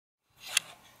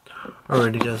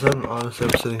Alrighty guys, I'm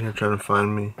sitting here trying to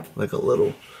find me like a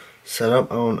little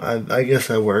setup. I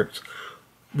guess I worked.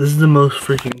 This is the most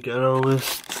freaking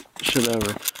ghetto-list shit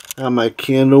ever. I got my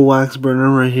candle wax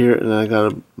burner right here, and I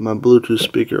got my Bluetooth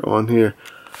speaker on here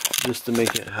just to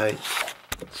make it hype.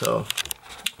 So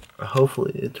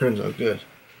hopefully it turns out good.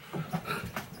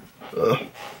 Let's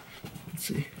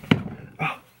see.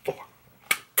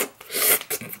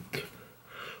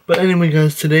 But anyway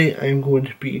guys, today I am going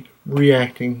to be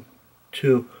reacting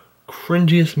to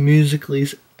cringiest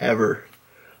Musical.lys ever.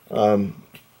 I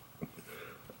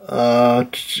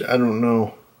don't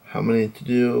know how many to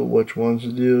do, which ones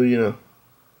to do, you know.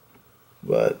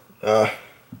 But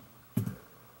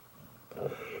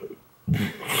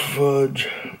fudge.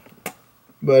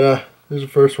 But there's the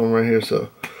first one right here, so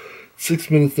 6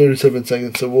 minutes 37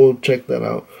 seconds, so we'll check that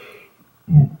out.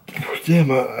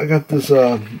 Damn, I got this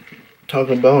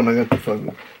talking about, and I got the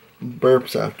fucking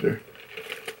burps after.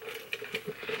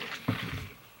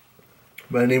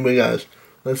 But anyway guys,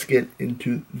 let's get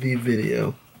into the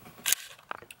video.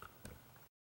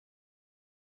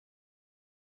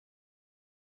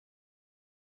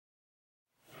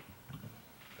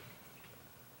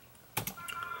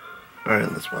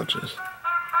 Alright, let's watch this.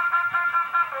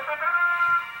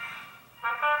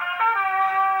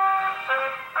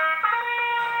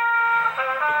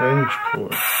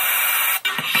 Cringecore.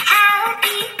 How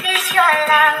deep is your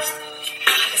love?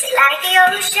 Is it like the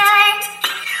ocean?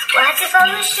 What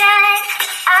devotion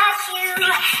are you?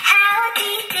 How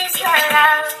deep is your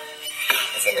love?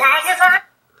 Is it like a...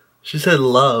 She said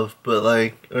love, but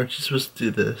like, aren't you supposed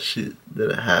to do this? She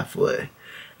did it halfway.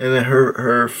 And then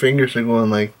her fingers are going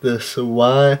like this, so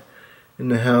why in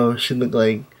the hell she look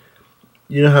like,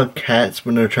 you know how cats,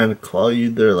 when they're trying to claw you,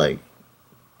 they're like,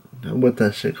 what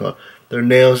that shit called? Their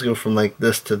nails go from like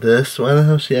this to this. Why the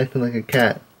hell is she acting like a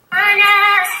cat?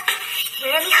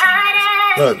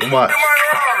 Look, watch.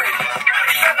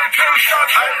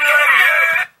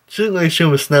 She looked like she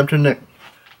almost snapped her neck.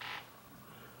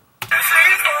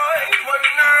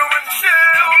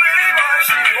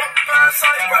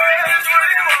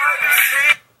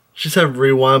 She said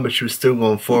rewind, but she was still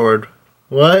going forward.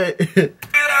 What? Baby,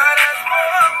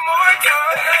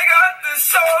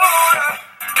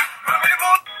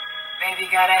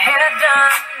 got her hair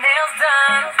done, nails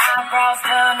done, eyebrows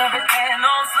done, everything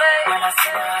on slate. When I see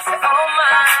her, I say, oh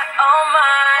my,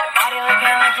 body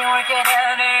looking like you work it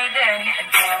every day.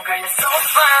 And damn girl, you're so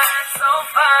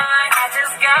fine, I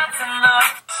just got to know.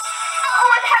 Oh,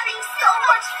 I'm having so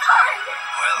much fun.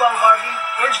 Well, Barbie,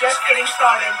 we're just getting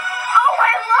started. Oh,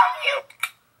 I love you.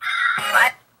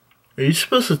 What? Are you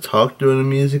supposed to talk during a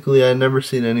Musical.ly? I've never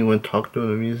seen anyone talk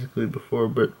during a Musical.ly before,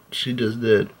 but she just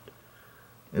did.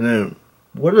 And then,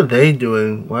 what are they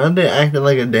doing? Why are they acting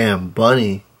like a damn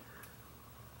bunny?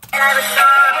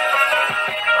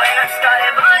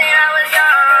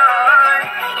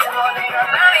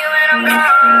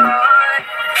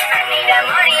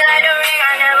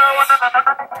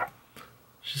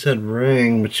 She said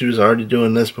ring, but she was already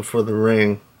doing this before the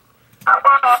ring.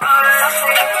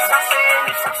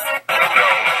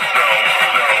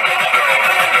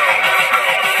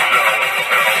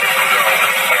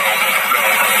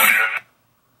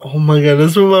 Oh my god,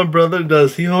 this is what my brother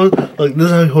does. He holds, like, this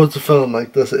is how he holds the phone,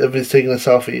 like this, if he's taking a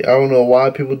selfie. I don't know why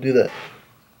people do that.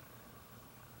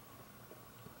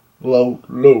 Low.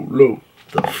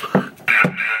 The fuck?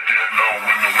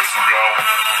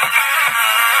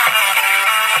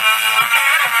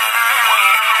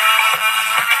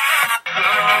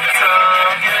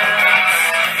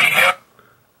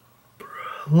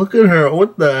 Look at her.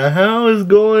 What the hell is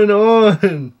going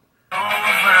on?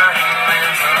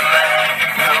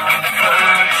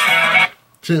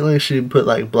 She looked like she put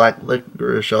like black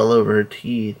licorice all over her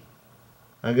teeth.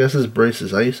 I guess it's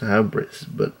braces. I used to have braces,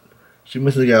 but she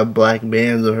must have got black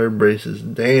bands on her braces.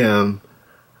 Damn.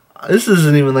 This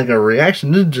isn't even like a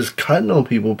reaction. This is just cutting on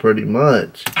people pretty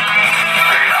much.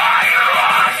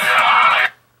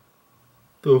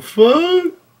 The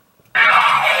fuck?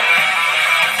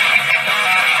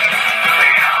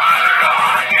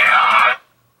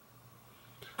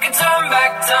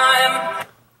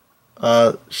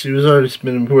 She was already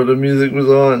spinning before the music was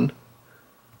on.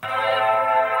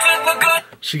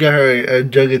 She got her a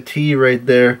jug of tea right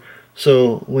there,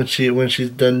 so when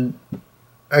she's done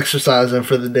exercising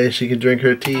for the day, she can drink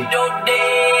her tea.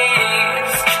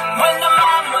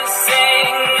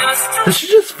 Did she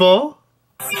just fall?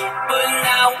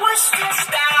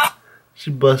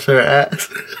 She bust her ass.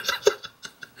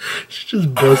 She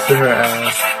just busted her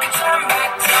ass.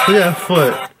 Look at that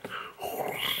foot.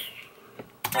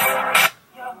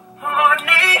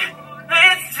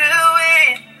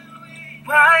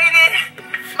 Right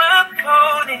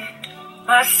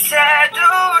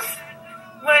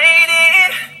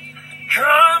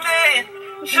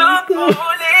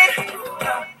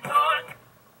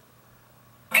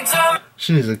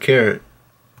She needs a carrot.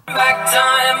 Back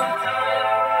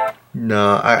time.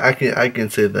 No, I can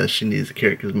say that she needs a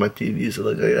carrot because my teeth used to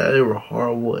look like that. They were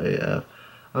horrible AF.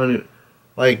 I don't even,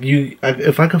 like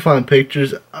if I could find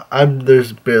pictures,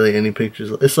 there's barely any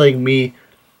pictures. It's like me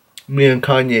and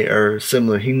Kanye are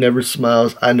similar. He never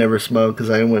smiles. I never smile because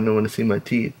I wouldn't want to see my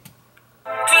teeth.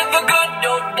 To the good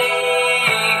old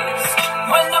days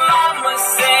when the mom was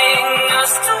saying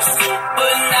us to sleep,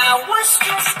 but now we're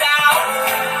stressed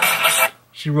out.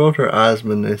 She rolled her eyes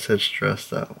when they said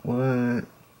stressed out. What? Return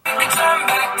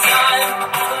back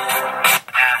time.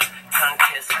 Tongue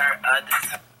kiss her other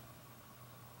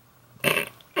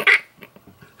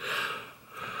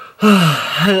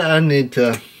I need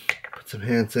to put some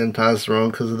hand sanitizer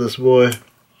on because of this boy.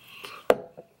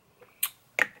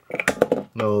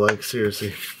 No, like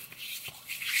seriously.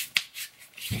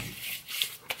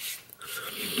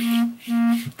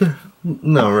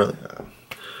 No, really.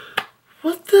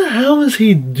 What the hell is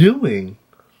he doing?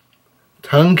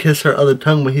 Tongue kiss her other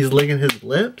tongue when he's licking his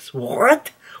lips? What?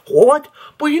 What?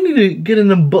 Boy, you need to get in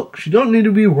the books. You don't need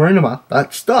to be worrying about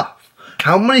that stuff.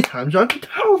 How many times do I have to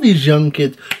tell these young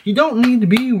kids? You don't need to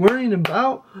be worrying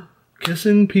about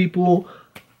kissing people,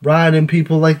 riding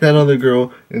people like that other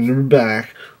girl in the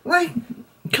back. Like,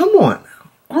 come on.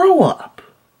 Grow up.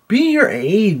 Be your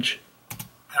age.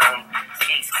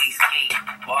 ski, ski, ski,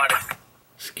 water.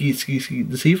 Ski, ski, ski.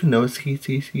 Does he even know what ski,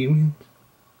 ski, ski means?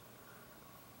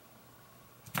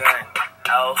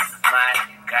 Oh my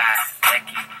God,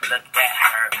 Becky, look at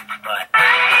her butt.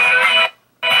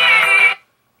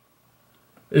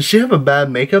 Does she have a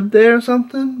bad makeup day or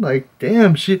something? Like,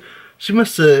 damn, she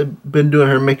must have been doing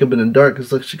her makeup in the dark.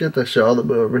 Because, look, she got that shit all the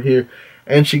way over here.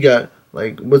 And she got,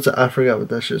 like, I forgot what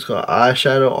that shit's called.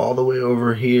 Eyeshadow all the way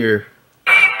over here.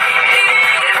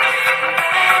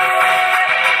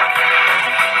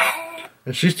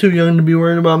 And she's too young to be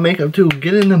worried about makeup, too.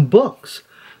 Get in them books.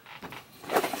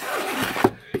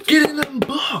 Get in them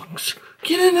books.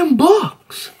 Get in them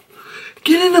books.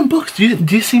 Get in them books. Do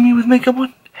you see me with makeup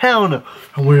on? Hell no.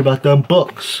 I'm worried about them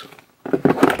books.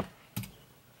 Did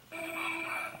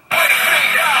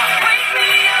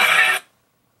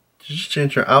you just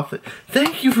change your outfit?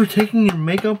 Thank you for taking your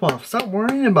makeup off. Stop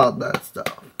worrying about that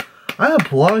stuff. I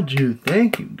applaud you.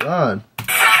 Thank you, God.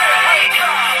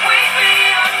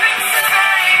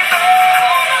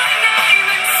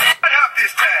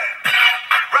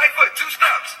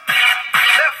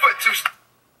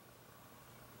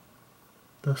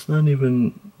 That's not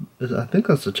even, I think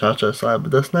that's the cha-cha slide,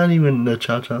 but that's not even the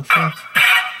cha-cha slide.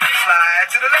 Slide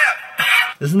to the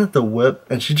left. Isn't it the whip?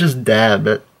 And she just dabbed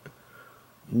it.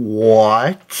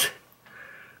 What?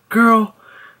 Girl,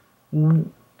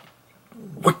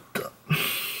 what the?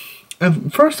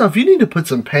 And first off, you need to put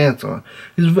some pants on.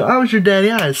 Because if I was your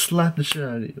daddy, I'd slap the shit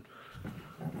out of you.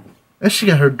 And she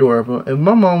got her door open. If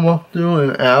my mom walked through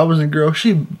and I was a girl,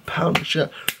 she'd pound the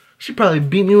shit. She'd probably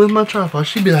beat me with my tripod.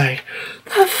 She'd be like,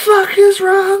 "The fuck is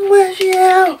wrong with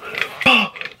you?"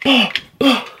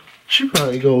 She'd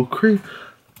probably go creep.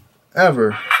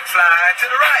 Ever. Slide to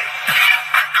the right.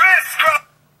 Crisscross.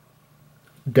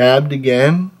 Dabbed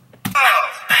again. Crisscross.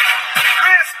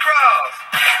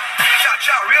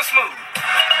 Cha-cha real smooth.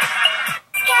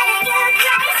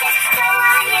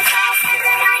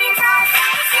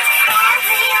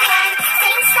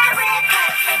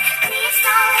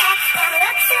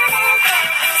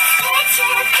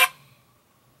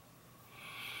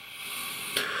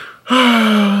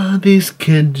 These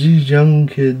kids, these young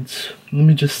kids. Let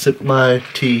me just sip my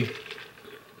tea.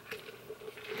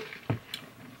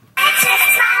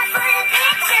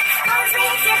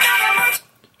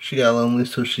 She got lonely,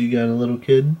 so she got a little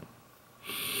kid.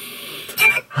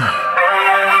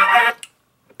 I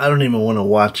don't even want to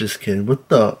watch this kid. What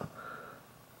the?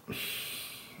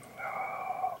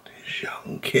 Oh, these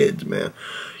young kids, man.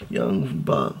 Young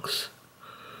bucks.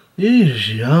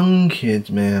 These young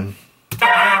kids, man.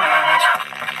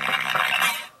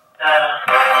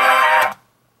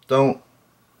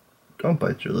 Don't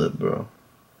bite your lip, bro.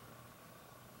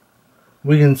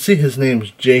 We can see his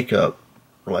name's Jacob,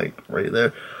 like right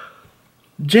there.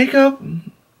 Jacob,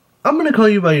 I'm gonna call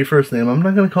you by your first name. I'm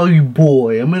not gonna call you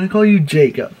boy. I'm gonna call you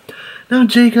Jacob. Now,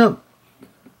 Jacob,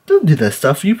 don't do that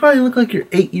stuff. You probably look like you're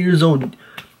 8 years old.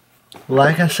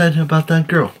 Like I said about that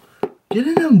girl, get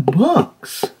in them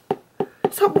books.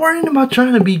 Stop worrying about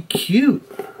trying to be cute.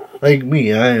 Like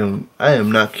me, I am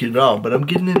not cute at all, but I'm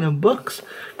getting in them books.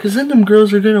 Cause then them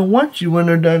girls are gonna want you when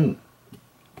they're done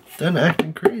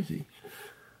acting crazy.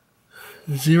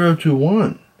 0 to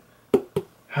 1.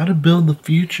 How to build the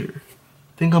future.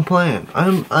 Think I'm playing.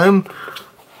 I'm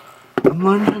I'm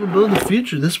learning how to build the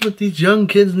future. This is what these young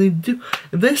kids need to do.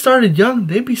 If they started young,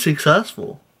 they'd be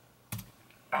successful.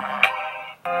 And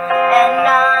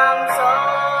I'm so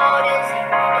dizzy,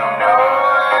 don't know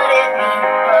what it means,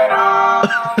 but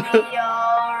I'll be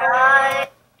alright.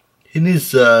 He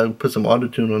needs to put some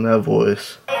auto-tune on that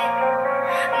voice. My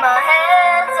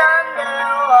head's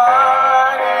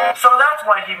underwater. So that's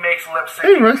why he makes lip sync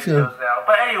Hey, Rusty. videos now.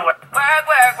 But anyway. What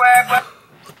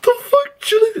the fuck?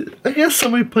 I guess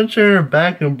somebody punched her in her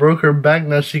back and broke her back.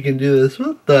 Now she can do this.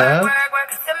 What the hell? Look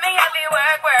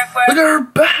at her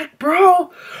back,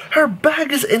 bro. Her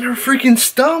back is in her freaking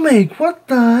stomach. What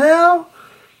the hell?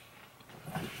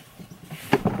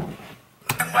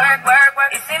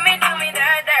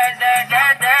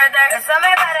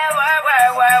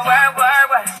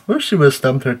 I wish she would have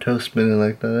stumped her toe spinning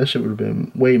like that. That shit would have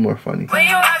been way more funny.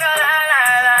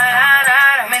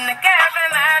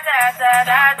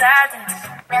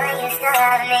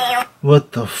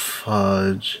 What the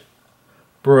fudge?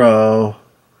 Bro.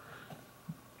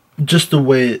 Just the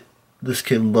way this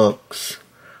kid looks.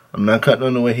 I'm not cutting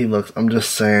on the way he looks. I'm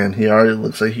just saying he already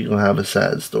looks like he's gonna have a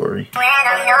sad story. Look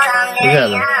at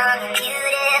him.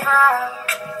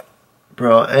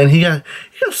 Bro, and he got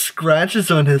scratches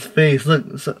on his face.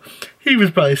 Look, so he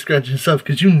was probably scratching himself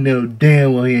because you know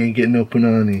damn well he ain't getting no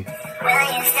punani.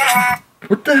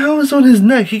 What the hell is on his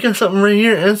neck? He got something right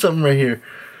here and something right here.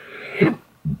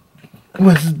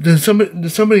 Did somebody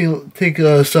take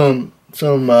some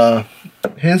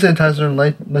hand sanitizer and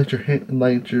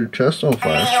light your chest on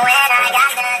fire?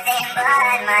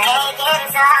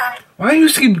 Why do you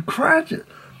keep scratching?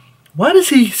 Why does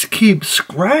he keep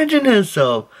scratching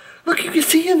himself? Look, you can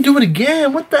see him do it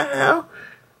again. What the hell?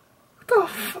 What the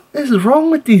fuck is wrong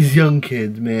with these young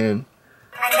kids, man?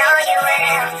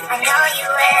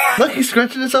 Look, he's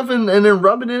scratching himself and then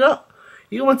rubbing it up.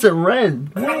 He wants it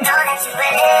red.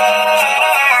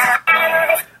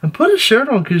 And put a shirt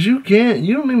on, cause you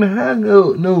don't even have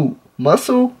no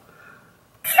muscle.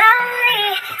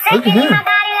 Look at him.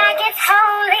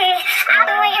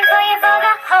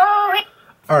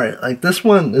 Alright, like this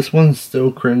one's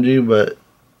still cringy, but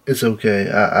it's okay.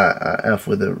 I F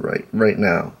with it right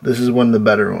now. This is one of the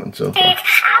better ones so far.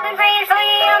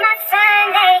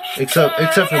 Except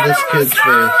for this kid's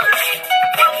face.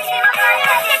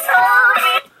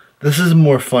 This is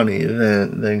more funny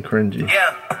than cringy.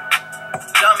 Yeah.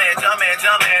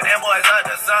 Jumpin', them boys up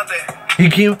to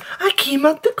something. I came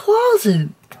out the closet.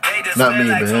 They just Not me,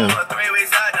 spent but like him. 2 or 3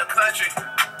 weeks out the country.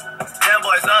 Them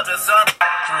boys up to something.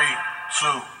 3,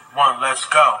 2, 1, let's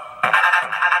go.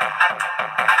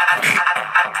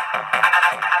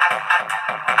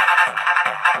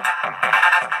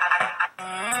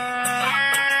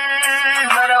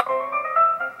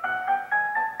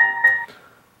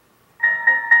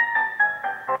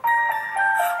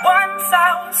 Once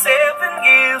I was 7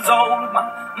 years old, my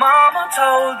mama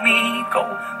told me, go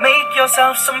make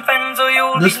yourself some friends or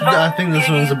you'll be lonely. I think this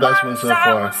one's the best one so Once I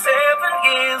far. was 7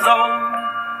 years old.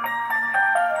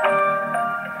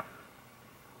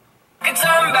 Can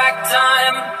turn back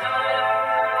time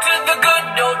to the good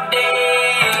old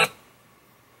days.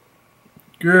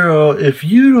 Girl, if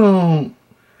you don't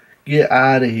get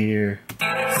out of here. When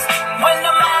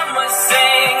the man was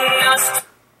saying us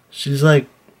She's like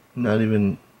not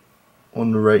even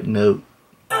on the right note.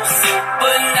 but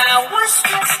now we're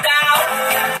stressed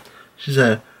out. She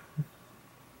said,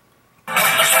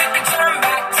 Wish we could turn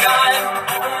back time.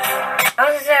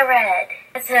 How's it red?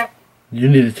 It's a you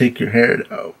need to take your hair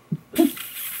out.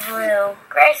 blue.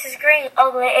 Grass is green.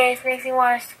 Ugly eggs makes me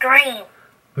want to scream.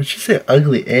 What'd she say?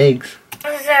 Ugly eggs?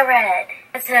 How's it red?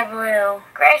 It's a blue.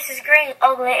 Grass is green.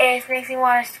 Ugly eggs makes me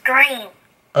want to scream.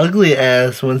 Ugly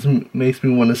ass makes me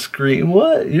want to scream.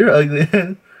 What? You're ugly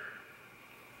ass.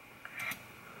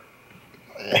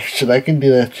 Shit, I can do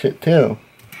that shit too.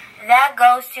 That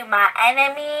goes to my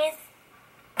enemies.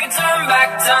 We could turn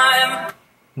back time.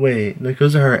 Wait, that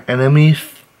goes to her enemies?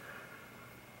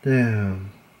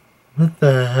 Damn. What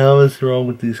the hell is wrong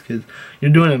with these kids?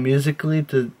 You're doing it musically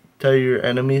to tell your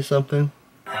enemies something?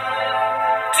 To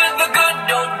the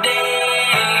good old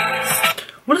days.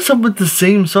 What is up with the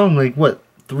same song? Like, what,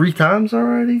 3 times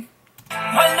already?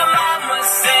 When the man was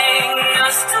saying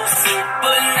us to sleep,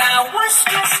 but now we're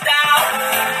stressed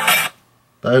out.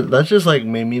 That just like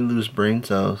made me lose brain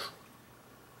cells.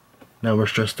 Now we're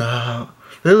stressed out.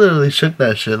 They literally shook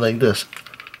that shit like this.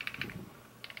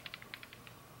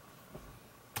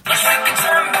 Wish we could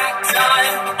turn back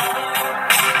time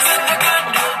to the good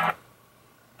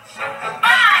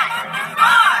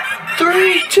old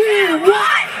 3, 2,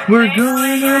 1. We're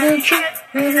going on a trip.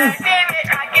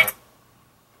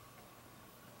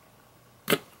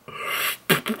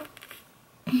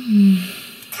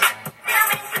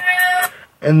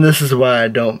 And this is why I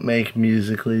don't make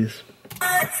musicals.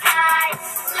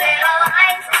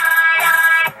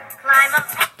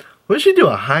 Would she do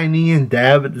a high knee and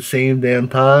dab at the same damn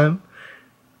time?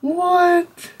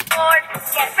 What?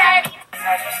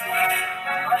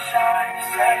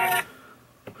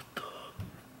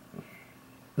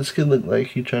 This kid look like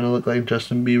he trying to look like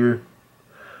Justin Bieber.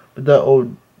 But that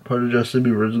old part of Justin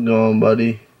Bieber is gone,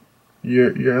 buddy.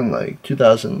 You're in like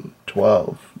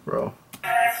 2012, bro.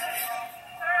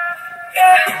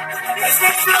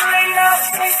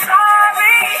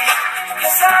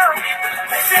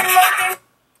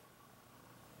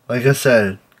 Like I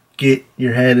said, get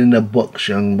your head in the books,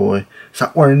 young boy.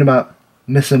 Stop worrying about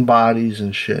missing bodies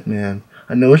and shit, man.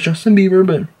 I know it's Justin Bieber,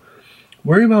 but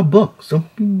worry about books.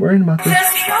 Don't be worrying about this.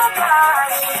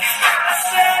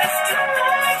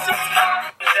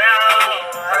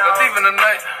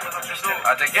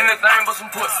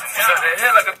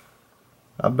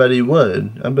 I bet he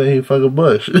would. I bet he'd fuck a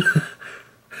bush.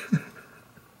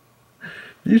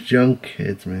 These young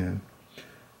kids, man,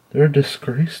 they're a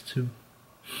disgrace to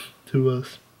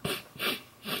us.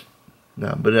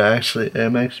 No, but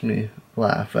it makes me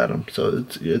laugh at them, so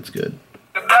it's good.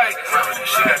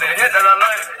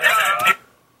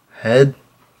 Head?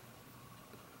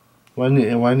 Why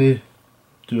didn't he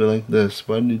do it like this?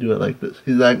 Why didn't he do it like this?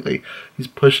 He's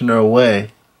pushing her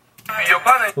away.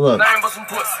 Look.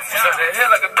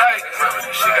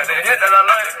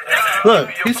 Look,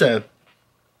 he said.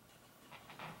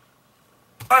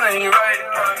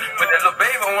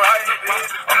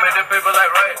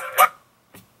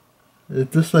 Is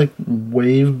this like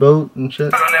wave boat and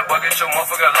shit?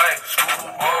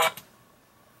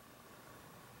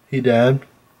 He dabbed.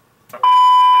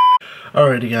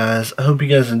 Alrighty guys, I hope you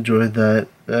guys enjoyed that.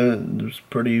 That was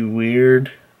pretty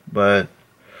weird, but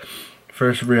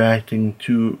first reacting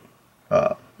to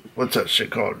what's that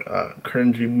shit called?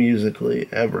 Cringy Musically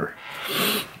ever.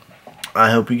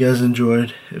 I hope you guys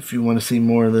enjoyed. If you want to see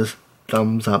more of this,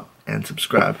 thumbs up and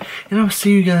subscribe. And I'll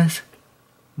see you guys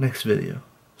next video.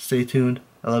 Stay tuned.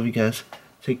 I love you guys.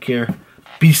 Take care.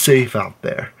 Be safe out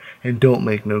there. And don't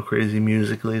make no crazy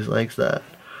musicals like that.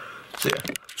 So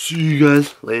yeah. See you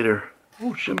guys later.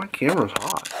 Oh shit, my camera's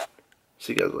hot.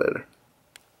 See you guys later.